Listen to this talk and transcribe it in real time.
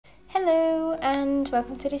and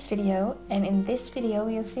welcome to this video, and in this video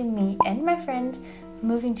you'll see me and my friend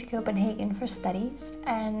moving to Copenhagen for studies,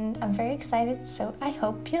 and I'm very excited, so I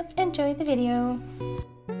hope you'll enjoy the video.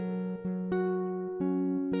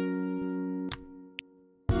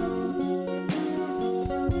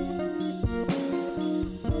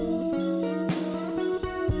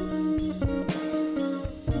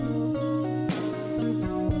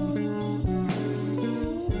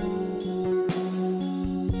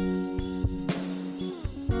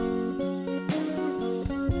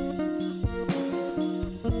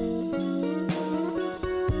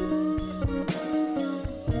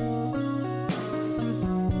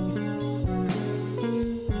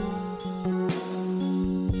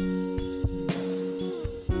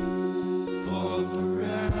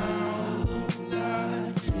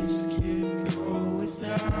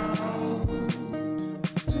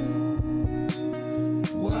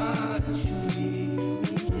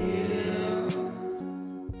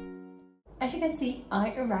 As you can see,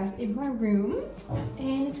 I arrived in my room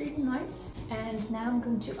and it's really nice. And now I'm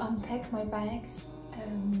going to unpack my bags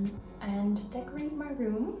and decorate my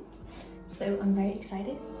room. So I'm very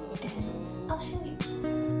excited and I'll show you.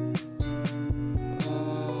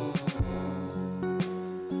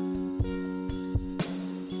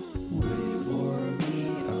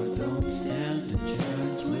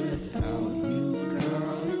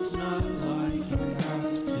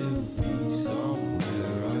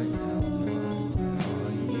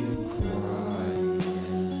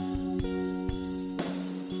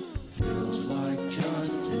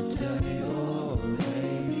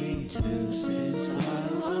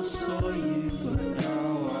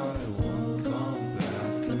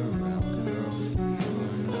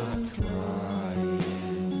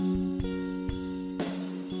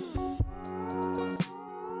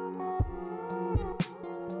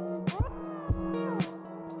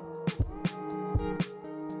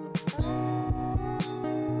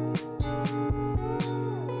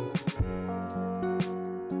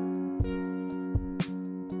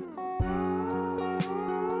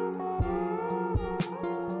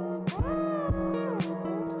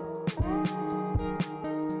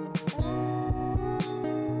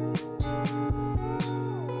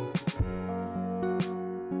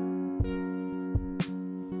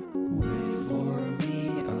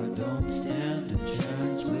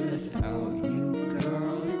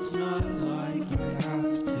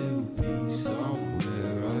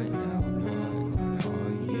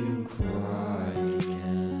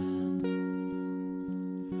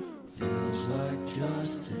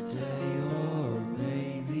 Just today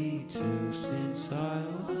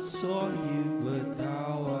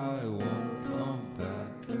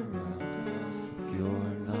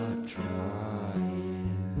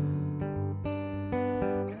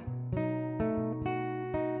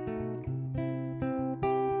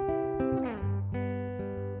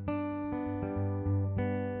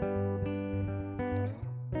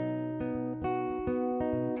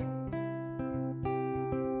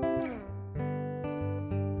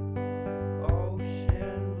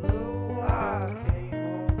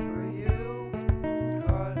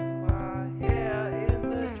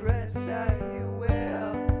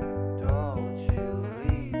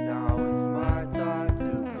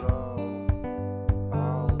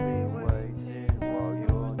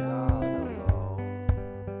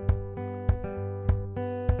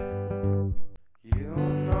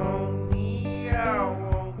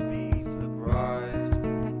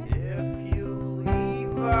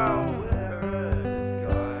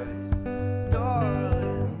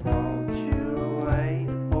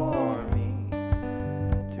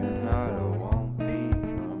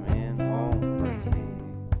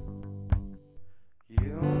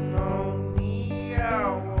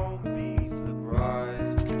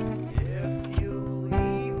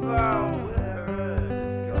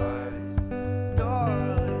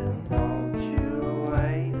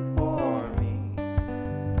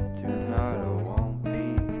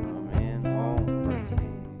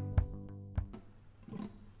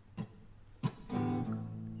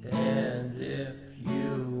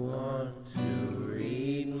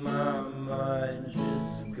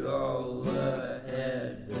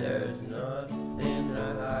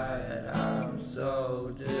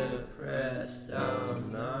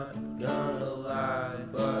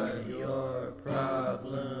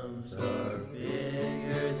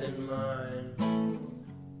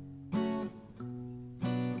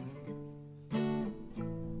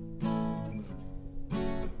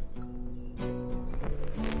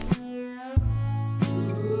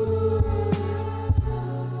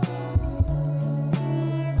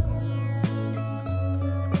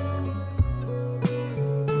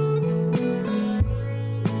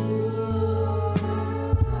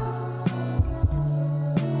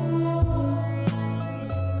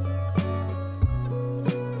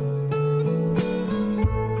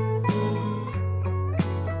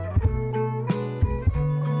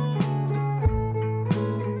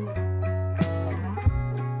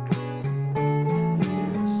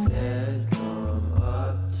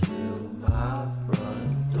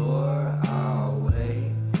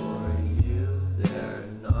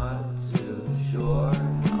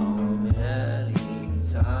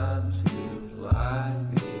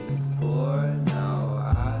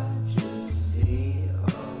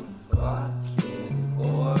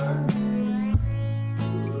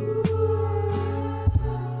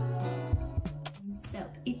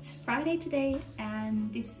Friday today,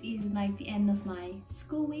 and this is like the end of my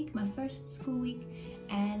school week, my first school week,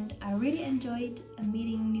 and I really enjoyed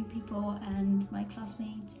meeting new people and my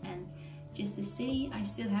classmates and just the city. I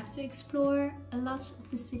still have to explore a lot of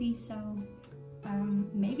the city, so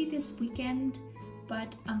maybe this weekend,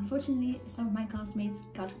 but unfortunately some of my classmates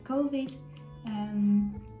got COVID.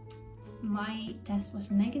 My test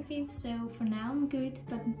was negative, so for now I'm good,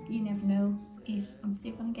 but you never know if I'm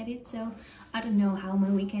still gonna get it, so I don't know how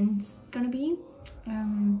my weekend's gonna be.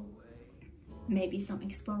 Maybe some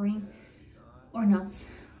exploring or not,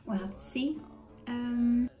 we'll have to see.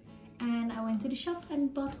 And I went to the shop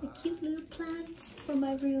and bought a cute little plant for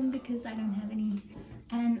my room because I don't have any,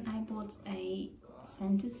 and I bought a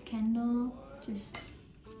scented candle, just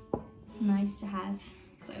nice to have,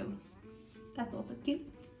 so that's also cute.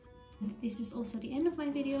 This is also the end of my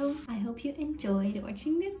video. I hope you enjoyed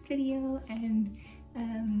watching this video and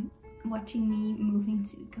watching me moving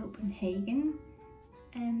to Copenhagen,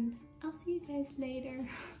 and I'll see you guys later.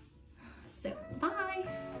 So bye!